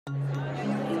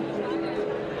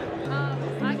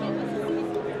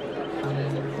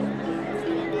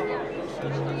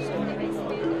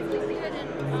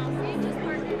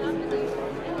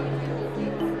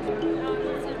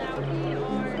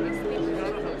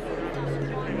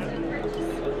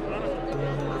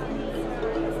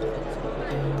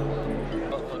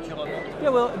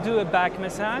You will do a back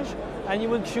massage, and you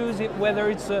will choose it,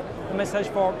 whether it's a massage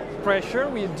for pressure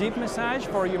with deep massage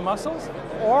for your muscles,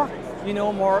 or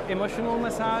more emotional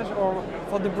massage, or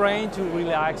for the brain to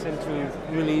relax and to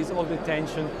release all the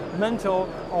tension, mental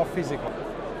or physical.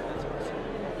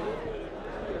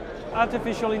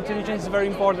 Artificial intelligence is very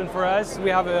important for us. We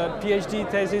have a PhD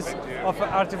thesis of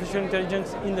artificial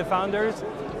intelligence in the founders,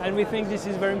 and we think this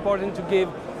is very important to give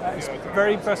a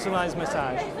very personalized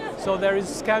massage. So there is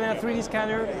a scanner, 3D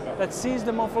scanner, that sees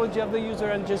the morphology of the user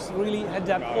and just really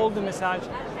adapt all the massage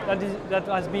that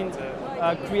has been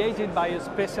created by a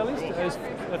specialist,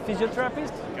 a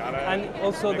physiotherapist, and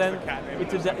also then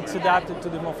it's adapted to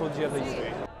the morphology of the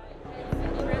user.